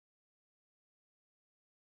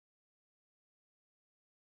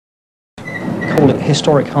call it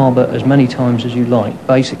historic harbour as many times as you like.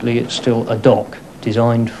 Basically, it's still a dock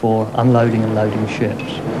designed for unloading and loading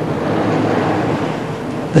ships.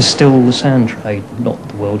 There's still the sand trade, not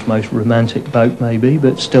the world's most romantic boat maybe,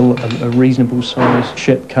 but still a reasonable sized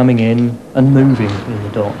ship coming in and moving in the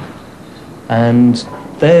dock. And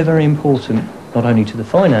they're very important not only to the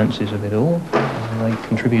finances of it all, they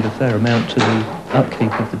contribute a fair amount to the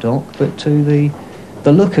upkeep of the dock, but to the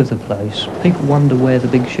look of the place. People wonder where the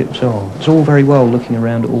big ships are. It's all very well looking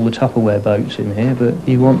around at all the Tupperware boats in here, but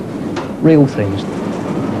you want real things.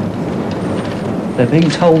 They're being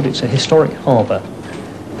told it's a historic harbour.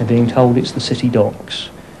 They're being told it's the city docks.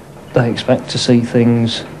 They expect to see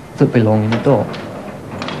things that belong in the dock.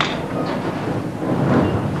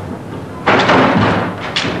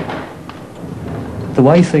 The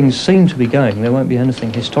way things seem to be going, there won't be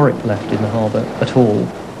anything historic left in the harbour at all.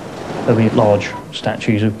 There'll be large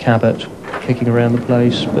statues of Cabot kicking around the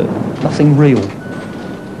place, but nothing real.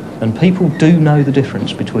 And people do know the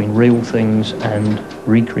difference between real things and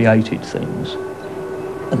recreated things.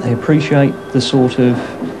 And they appreciate the sort of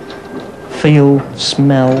feel,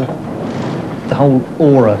 smell, the whole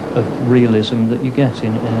aura of realism that you get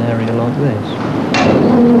in an area like this.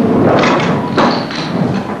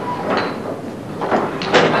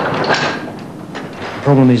 The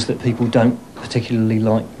problem is that people don't particularly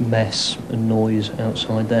like mess and noise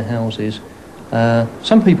outside their houses.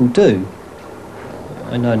 Some people do.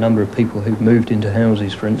 I know a number of people who've moved into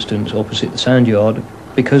houses, for instance, opposite the Sandyard,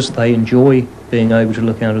 because they enjoy being able to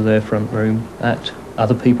look out of their front room at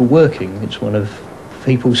other people working. It's one of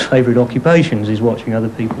people's favourite occupations, is watching other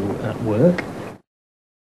people at work.